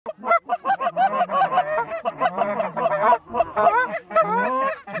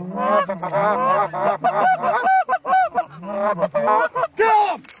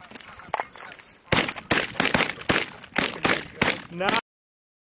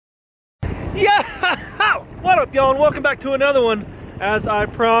up, y'all, and welcome back to another one. As I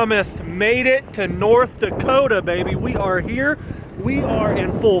promised, made it to North Dakota, baby. We are here. We are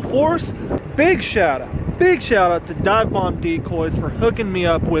in full force. Big shout out to Dive Bomb Decoys for hooking me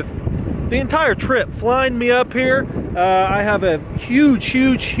up with the entire trip, flying me up here. I have a huge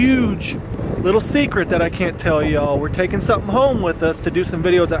little secret that I can't tell y'all. We're taking something home with us to do some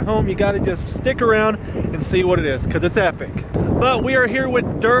videos at home. You gotta just stick around and see what it is, because it's epic. But we are here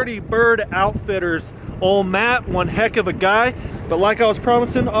with Dirty Bird Outfitters. Old Matt, one heck of a guy. But like I was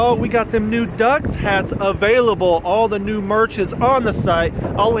promising, we got them new DUX hats available. All the new merch is on the site.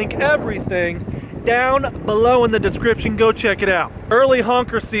 I'll link everything down below in the description. Go check it out. Early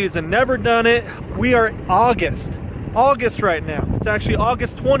honker season, never done it. We are August right now. It's actually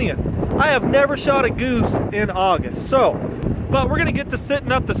August 20th. I have never shot a goose in August. So, but we're gonna get to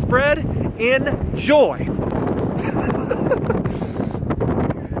sitting up the spread. Enjoy.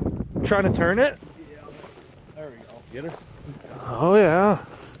 Trying to turn it? Yeah. There we go. Get her? Oh yeah.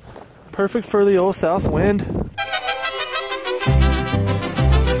 Perfect for the old south wind.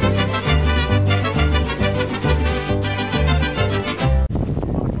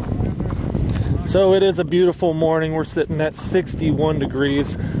 So it is a beautiful morning. We're sitting at 61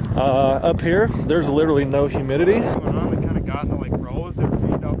 degrees. Up here, there's literally no humidity. They kind of got into like rows. They were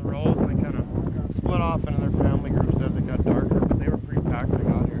feeding out the rows and they kind of split off into their family groups as it got darker, but they were pretty packed when they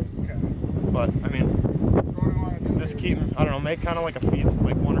got here. Okay. But I mean, just keep, I don't know, make kind of like a feed,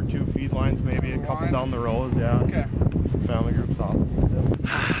 like 1 or 2 feed lines, maybe a couple down the rows, yeah. Okay. Some family groups off.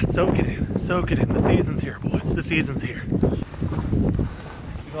 Soak it in, soak it in. The season's here, boys. The season's here.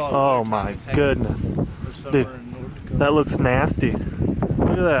 Oh my goodness. Dude, that looks nasty.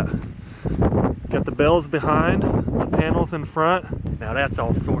 Look at that. Got the bells behind, the panels in front. Now that's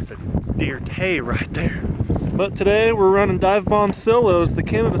all sorts of deer hay right there. But today we're running Dive Bomb Silos, the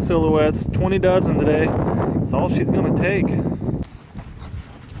Canada silhouettes, 20 dozen today. That's all she's gonna take.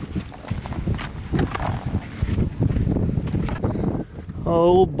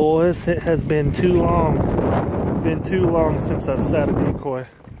 Oh boys, it has been too long. Been too long since I've sat a decoy.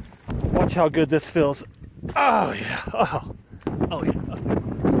 Watch how good this feels. Oh yeah, oh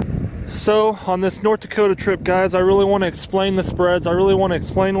yeah. So on this North Dakota trip, guys, I really want to explain the spreads. I really want to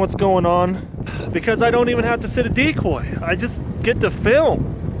explain what's going on, because I don't even have to sit a decoy. I just get to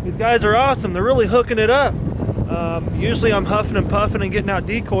film. These guys are awesome. They're really hooking it up. Usually I'm huffing and puffing and getting out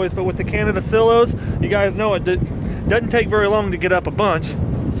decoys, but with the Canada Silos, you guys know it doesn't take very long to get up a bunch.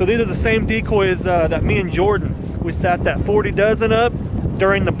 So these are the same decoys that me and Jordan, we sat that 40 dozen up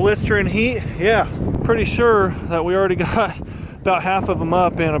during the blistering heat. Yeah, pretty sure that we already got about half of them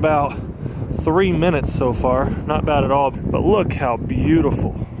up in about 3 minutes so far. Not bad at all, but look how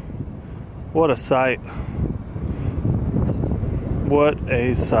beautiful. What a sight. What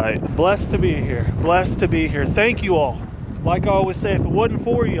a sight. Blessed to be here. Blessed to be here. Thank you all. Like I always say, if it wasn't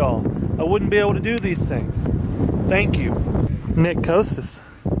for y'all, I wouldn't be able to do these things. Thank you. Nick Kostas.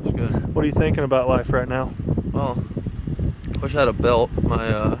 It's good. What are you thinking about life right now? Well, wish I had a belt.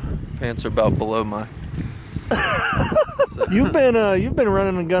 My pants are about below my. So. You've been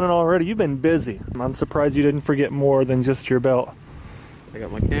running and gunning already. You've been busy. I'm surprised you didn't forget more than just your belt. I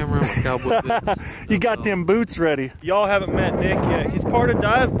got my camera, my cowboy boots. You got them boots ready. Y'all haven't met Nick yet. He's part of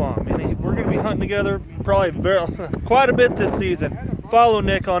Dive Bomb, and we're gonna be hunting together probably quite a bit this season. Follow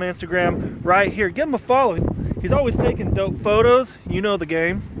Nick on Instagram right here. Give him a follow. He's always taking dope photos. You know the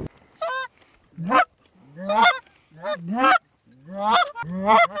game.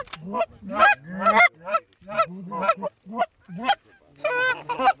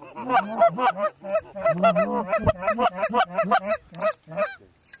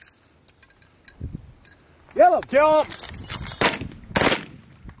 Yellow, jump!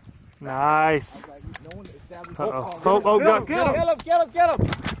 Nice. Uh-oh. Oh, God. Get him! Get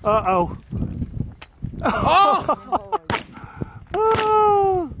him! Uh-oh. Oh!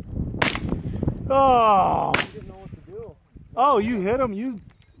 Oh! Oh! Oh, you hit him. You.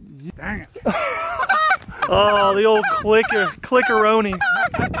 Dang it. Oh, the old clickeroni.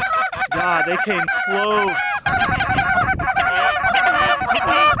 God, they came close.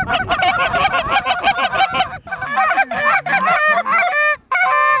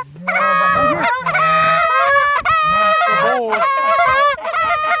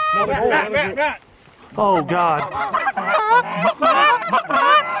 Oh, God.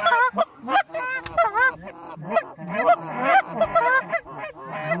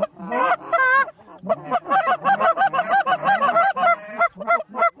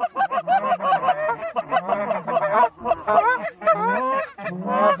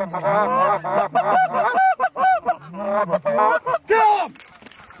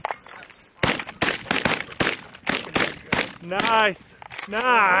 Nice.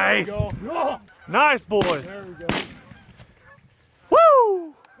 Nice. Nice, boys. There we go.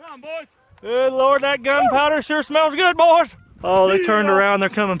 Woo! Come on, boys. Good Lord, that gunpowder sure smells good, boys. Oh, they turned around. They're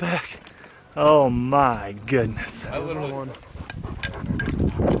coming back. Oh, my goodness. I literally won.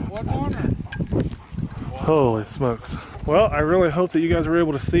 What one? Holy smokes. Well, I really hope that you guys were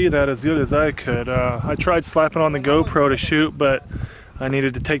able to see that as good as I could. I tried slapping on the GoPro to shoot, but I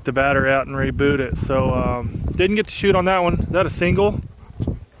needed to take the battery out and reboot it. So, didn't get to shoot on that one. Is that a single?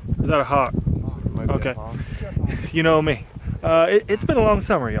 Is that a hawk? Okay. You know me. It's been a long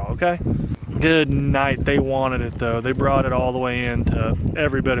summer, y'all, okay? Good night. They wanted it, though. They brought it all the way into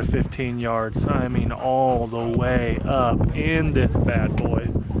every bit of 15 yards. I mean, all the way up in this bad boy.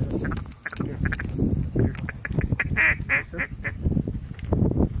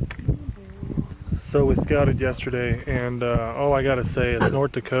 So we scouted yesterday, and all I gotta say is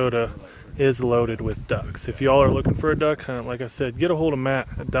North Dakota is loaded with ducks. If y'all are looking for a duck hunt, like I said, get a hold of Matt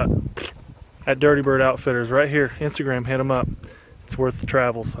at Dirty Bird Outfitters right here. Instagram, hit him up. It's worth the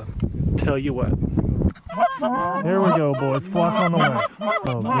travel, so tell you what. Here we go, boys. Flock on the way.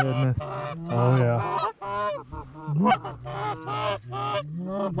 Oh, goodness. Oh, yeah.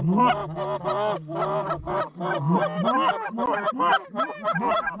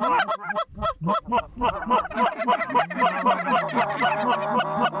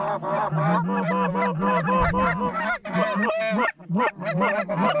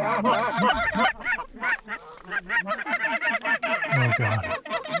 Oh, God.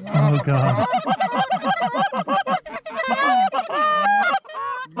 Oh, God.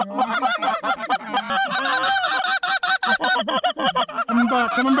 Coming back,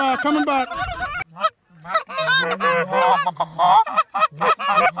 coming back, coming back.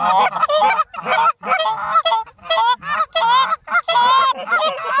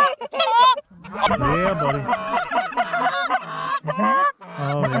 Yeah, buddy.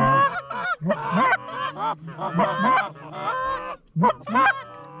 Oh, yeah.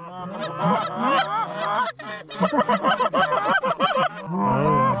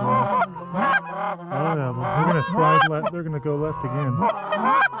 They're gonna slide left. They're gonna go left again.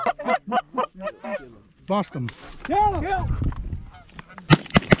 Bust them. Yeah.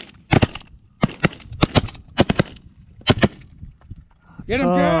 Get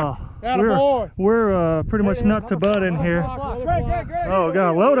him, Jack. Attaboy. We're pretty much nut to bud in here. Great. Oh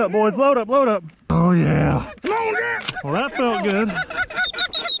God, load up, boys, load up, load up. Oh yeah. Well, that felt good.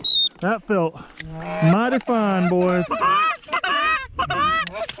 That felt mighty fine, boys.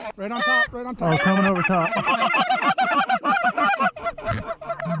 Right on top, right on top. Oh, coming over top.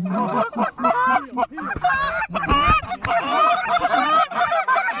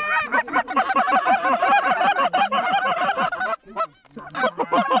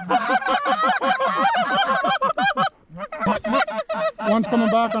 One's coming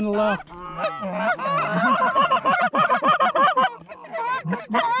back on the left.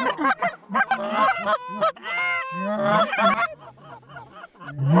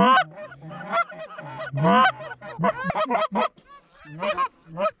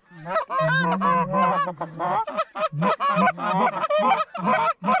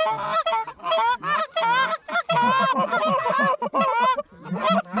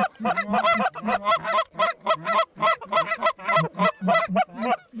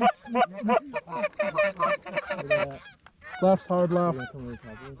 Left, hard left.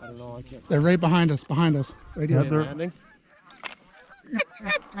 They're right behind us, right here.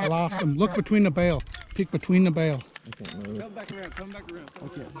 I lost them. Look between the bale. Peek between the bale. Come back around. I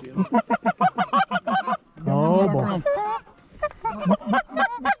can't see them. Oh boy.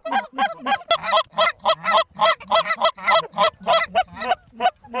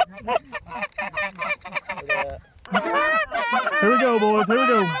 Here we go, boys. Here we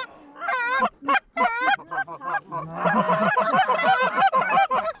go.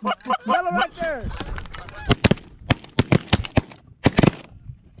 Yellow right there.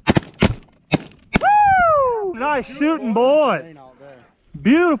 Woo! Nice shooting, boys.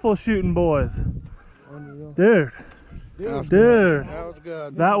 Beautiful shooting, boys. Dude. Dude. That was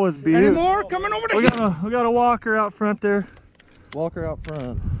good. That was Any beautiful. more? Coming over to We you. got a walker out front there. Walker out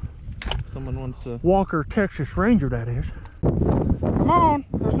front. Someone wants to. Walker Texas Ranger, that is. Come on.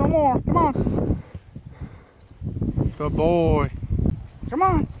 There's no more. Come on. Good boy. Come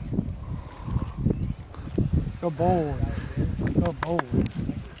on. Good boy. Good boy.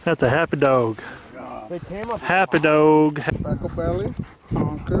 That's a happy dog. They came up. Happy dog. Freckle belly.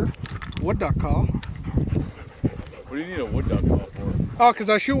 Honker. Wood duck call. What do you need a wood duck call for? Oh, because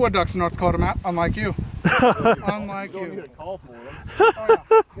I shoot wood ducks in North Dakota, Matt. Unlike you. Unlike you. Call for them. Oh,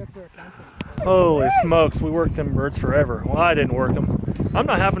 yeah. Get their attention. Holy smokes, we worked them birds forever. Well, I didn't work them. I'm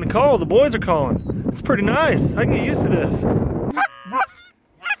not having to call, the boys are calling. It's pretty nice. I can get used to this.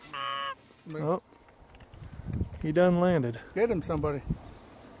 Oh, he done landed. Get him, somebody.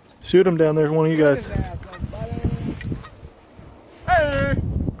 Shoot him down there, one of you guys. Hey!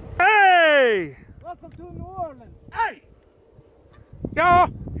 Hey! Welcome to New Orleans. Hey! Yeah!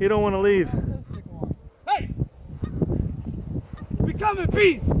 He don't want to leave. Hey! We come in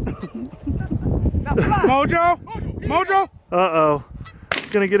peace. Mojo? Mojo? Uh-oh. It's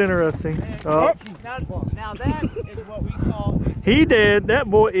gonna get interesting. Oh. Now that is what we call... He dead. That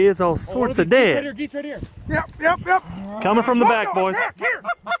boy is all sorts of dead. Geese right here. Yep. Coming from the back, boys.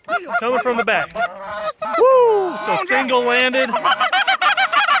 Coming from the back. Woo! So single landed.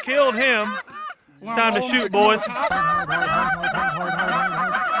 Killed him. It's time to shoot, boys.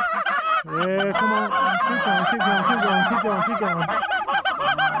 Yeah, come on. Keep going.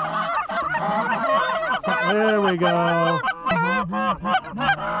 There we go.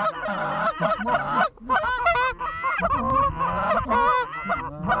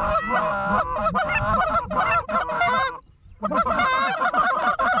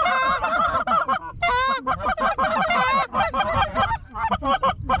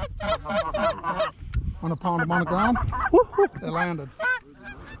 Want to pound them on the ground? They landed.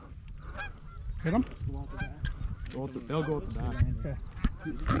 Hit them? They'll go at the back. Okay.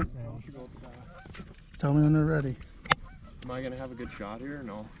 Tell me when they're ready. Am I gonna have a good shot here or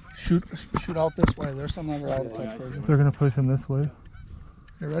no? Shoot out this way. There's some other altitude for you. They're gonna push him this way.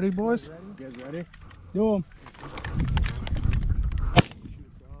 You ready, boys? You guys ready? Do them.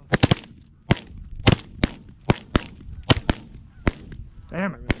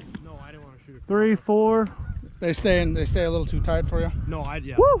 Damn it. No, I didn't want to shoot it. 3, 4. They stay a little too tight for you. No,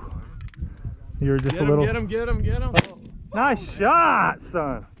 yeah. Woo! You're just a little. Get him. Nice shot,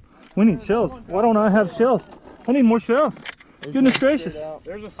 son. We need shells. Why don't I have shells? I need more shells. Goodness gracious. Yeah.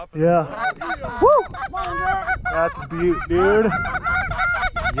 Woo! That's a beaut, dude.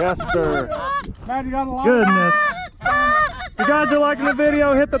 Yes, sir. Goodness. If you guys are liking the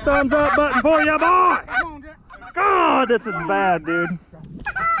video, hit the thumbs up button for ya, boy. God, this is bad, dude.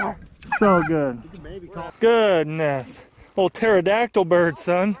 So good. Goodness. Old pterodactyl bird,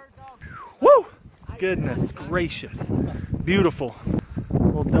 son. Woo! Goodness gracious. Beautiful.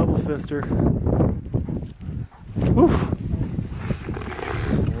 Little double fister. Woof.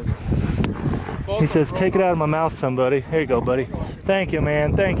 He says, take it out of my mouth, somebody. Here you go, buddy. Thank you,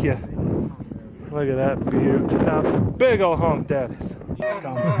 man. Thank you. Look at that beaut. That's a big old honk that is.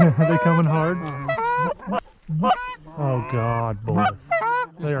 Are they coming hard? Oh, God, boys.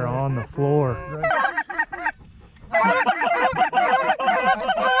 They are on the floor.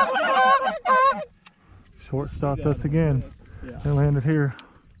 Shortstopped us again. They landed here.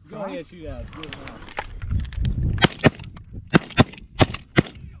 Go ahead, shoot out.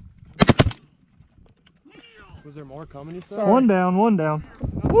 Was there more coming, you said? One down. Woo!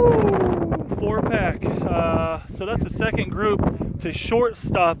 4-pack. So that's the second group to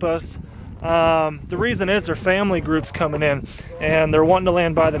shortstop us. The reason is they're family groups coming in and they're wanting to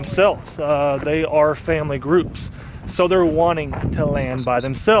land by themselves. They are family groups, so they're wanting to land by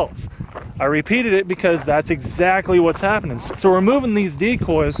themselves. I repeated it because that's exactly what's happening. So we're moving these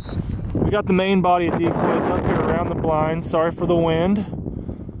decoys. We got the main body of decoys up here around the blind. Sorry for the wind.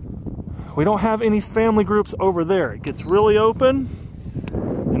 We don't have any family groups over there. It gets really open,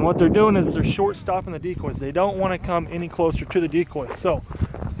 and what they're doing is they're short stopping the decoys. They don't want to come any closer to the decoys. So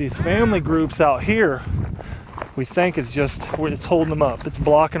these family groups out here, we think it's holding them up. It's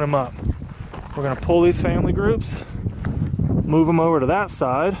blocking them up. We're gonna pull these family groups, move them over to that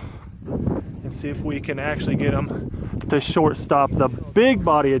side, and see if we can actually get them to short stop the big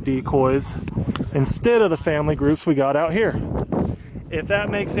body of decoys instead of the family groups we got out here. If that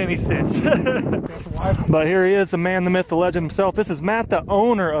makes any sense. But here he is, the man, the myth, the legend himself. This is Matt, the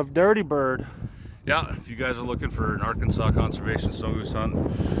owner of Dirty Bird. Yeah, if you guys are looking for an Arkansas conservation snow goose hunt,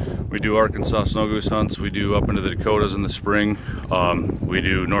 we do Arkansas snow goose hunts. We do up into the Dakotas in the spring. We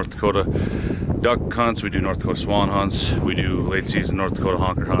do North Dakota duck hunts. We do North Dakota swan hunts. We do late season North Dakota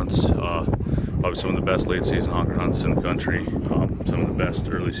honker hunts. Probably some of the best late season honker hunts in the country. Some of the best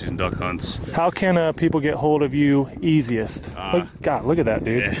early season duck hunts. How can people get hold of you easiest? God, look at that,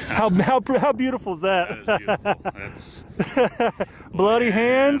 dude. Yeah. How beautiful is that? That is beautiful. That's bloody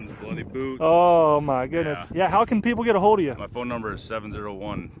hands, bloody boots. Oh my goodness. Yeah, how can people get a hold of you? My phone number is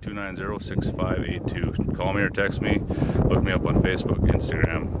 701-290-6582. Call me or text me. Look me up on Facebook,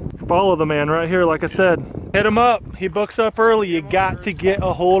 Instagram. Follow the man right here, like I said. Hit him up. He books up early. You got to get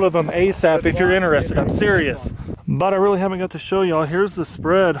a hold of him ASAP if you're interested. I'm serious. But I really haven't got to show y'all. Here's the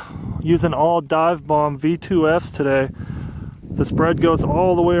spread using all dive bomb V2Fs today. The spread goes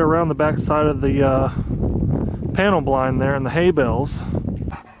all the way around the back side of the panel blind there and the hay bales.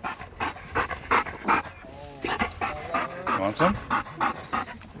 Want some?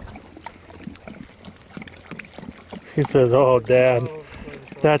 He says, "Oh, Dad,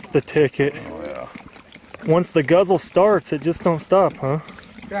 that's the ticket." Oh yeah. Once the guzzle starts, it just don't stop, huh?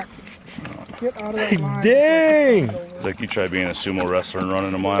 Jack, get out of that line. Dang! It's like you try being a sumo wrestler and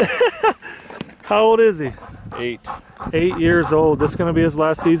running a mile. How old is he? 8. 8 years old. This gonna be his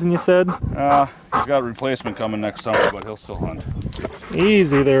last season, you said? He's got a replacement coming next summer, but he'll still hunt.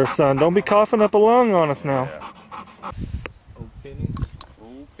 Easy there, son. Don't be coughing up a lung on us now. Yeah. Old pennies.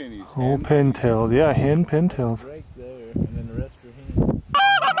 Old pennies. Old pintails. Yeah, hen pintails. Right there, and then the rest are hen.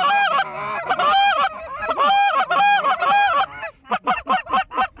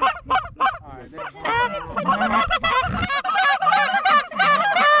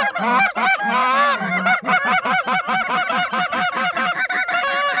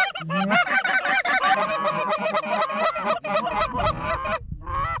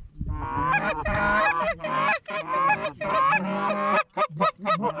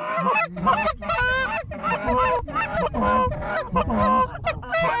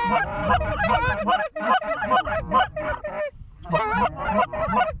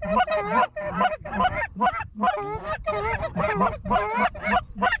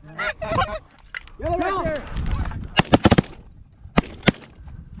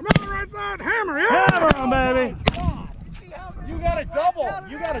 Hammer him, baby! You got a double.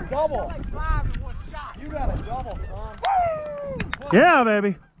 You got a double. You got a double, son. Yeah,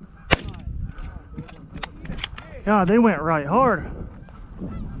 baby! God, they went right hard.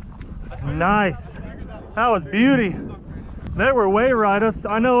 Nice. That was beauty. They were way right.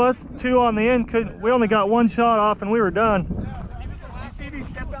 I know us two on the end we only got one shot off and we were done. You see me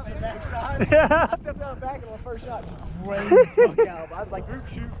step out the backside? Yeah. I stepped out the back and the first shot way the fuck out. I was like, group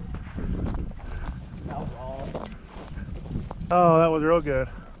shoot. That was awesome. Oh, that was real good.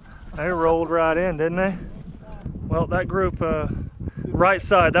 They rolled right in, didn't they? Well, that group, right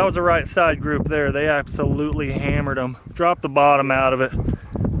side, that was a right side group there. They absolutely hammered them. Dropped the bottom out of it. I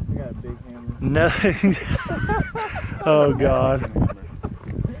got a big hammer. No. Oh, God.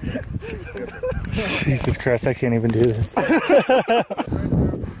 Jesus Christ, I can't even do this.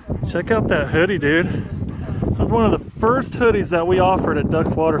 Check out that hoodie, dude. That was one of the first hoodies that we offered at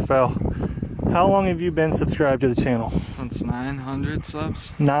DUX Waterfowl. How long have you been subscribed to the channel? Since 900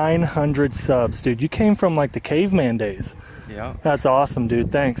 subs. 900 subs, dude. You came from like the caveman days. Yeah. That's awesome,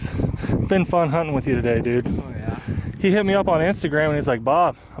 dude. Thanks. Been fun hunting with you today, dude. Oh yeah. He hit me up on Instagram and he's like,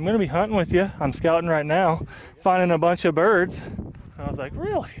 "Bob, I'm gonna be hunting with you. I'm scouting right now, finding a bunch of birds." I was like,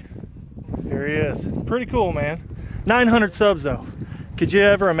 "Really?" Here he is. It's pretty cool, man. 900 subs though. Could you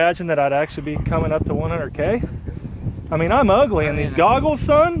ever imagine that I'd actually be coming up to 100K? I mean, I'm ugly, and these goggles,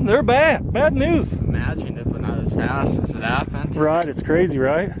 son, they're bad. Bad news. Imagined it, but not as fast as it happened. Right, it's crazy,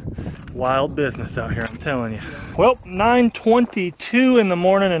 right? Wild business out here, I'm telling you. Well, 9:22 in the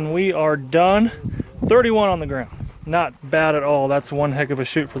morning, and we are done. 31 on the ground. Not bad at all. That's one heck of a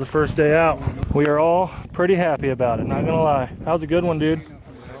shoot for the first day out. We are all pretty happy about it, not gonna lie. That was a good one, dude.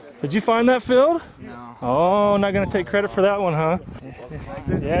 Did you find that field? No. Oh, not gonna take credit for that one, huh?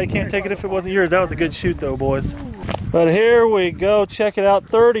 Yeah, you can't take it if it wasn't yours. That was a good shoot though, boys. But here we go, check it out,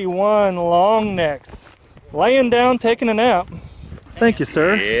 31 long necks. Laying down, taking a nap. Thank you,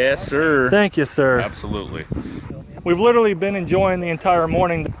 sir. Yes, sir. Thank you, sir. Absolutely. We've literally been enjoying the entire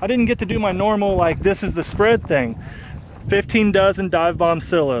morning. I didn't get to do my normal, like, this is the spread thing. 15 dozen dive bomb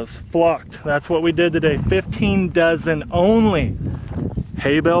silos, flocked. That's what we did today, 15 dozen only.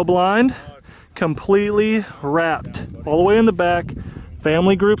 Hay bale blind, completely wrapped. All the way in the back,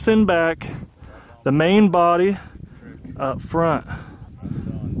 family groups in back, the main body up front.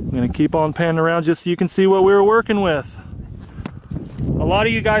 I'm gonna keep on panning around just so you can see what we were working with. A lot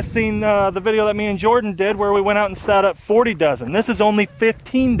of you guys seen the video that me and Jordan did where we went out and set up 40 dozen. This is only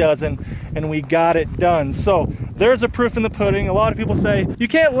 15 dozen and we got it done. So there's a proof in the pudding. A lot of people say, you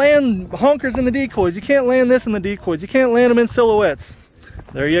can't land honkers in the decoys, you can't land this in the decoys, you can't land them in silhouettes.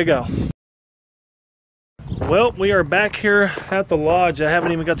 There you go. Well, we are back here at the lodge. I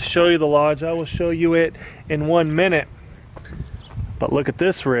haven't even got to show you the lodge. I will show you it in 1 minute. But look at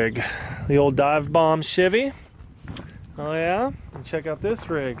this rig, the old dive bomb Chevy. Oh yeah, and check out this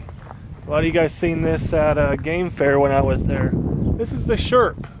rig. A lot of you guys seen this at a game fair when I was there. This is the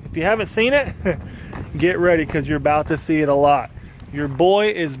Sherp. If you haven't seen it, get ready because you're about to see it a lot. Your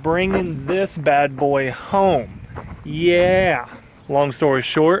boy is bringing this bad boy home. Yeah. Long story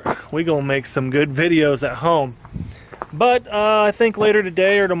short, we gonna make some good videos at home. But I think later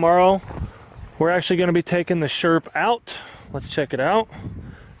today or tomorrow, we're actually going to be taking the Sherp out. Let's check it out.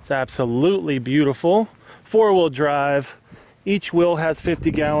 It's absolutely beautiful. 4-wheel drive. Each wheel has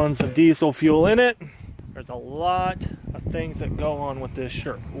 50 gallons of diesel fuel in it. There's a lot of things that go on with this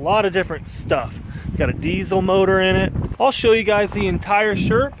Sherp. A lot of different stuff. Got a diesel motor in it. I'll show you guys the entire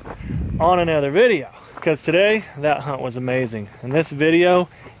Sherp on another video, because today that hunt was amazing. And this video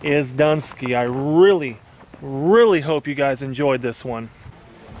is Dunsky. I really hope you guys enjoyed this one.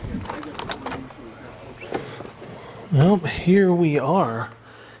 Well, here we are.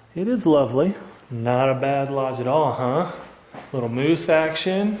 It is lovely. Not a bad lodge at all, huh? Little moose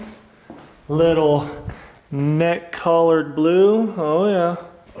action. Little neck collared blue. Oh yeah.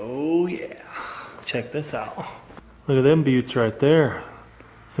 Oh yeah. Check this out. Look at them buttes right there.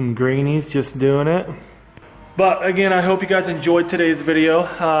 Some greenies just doing it. But again, I hope you guys enjoyed today's video.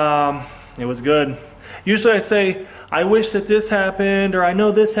 It was good. Usually I say, I wish that this happened, or I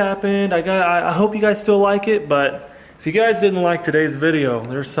know this happened. I hope you guys still like it, but if you guys didn't like today's video,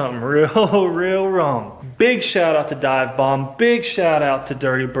 there's something real wrong. Big shout out to Dive Bomb. Big shout out to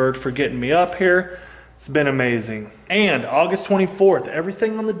Dirty Bird for getting me up here. It's been amazing. And August 24th,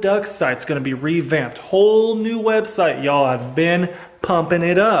 everything on the DUX site is going to be revamped. Whole new website, y'all. I've been pumping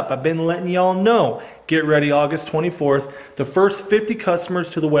it up. I've been letting y'all know. Get ready August 24th. The first 50 customers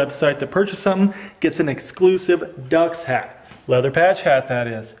to the website to purchase something gets an exclusive DUX hat. Leather patch hat, that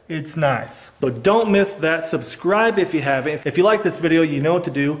is. It's nice. So don't miss that. Subscribe if you haven't. If you like this video, you know what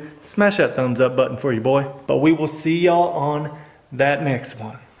to do. Smash that thumbs up button for you, boy. But we will see y'all on that next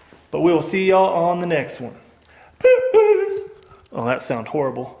one. But we will see y'all on the next one. Peace. Oh, that sounds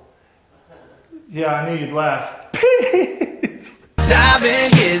horrible. Yeah, I knew you'd laugh. Peace. I've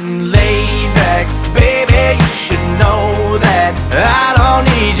been getting laid back, baby, you should know that I don't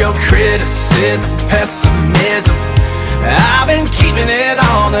need your criticism, pessimism. I've been keeping it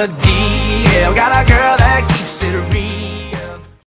on the DL. Got a girl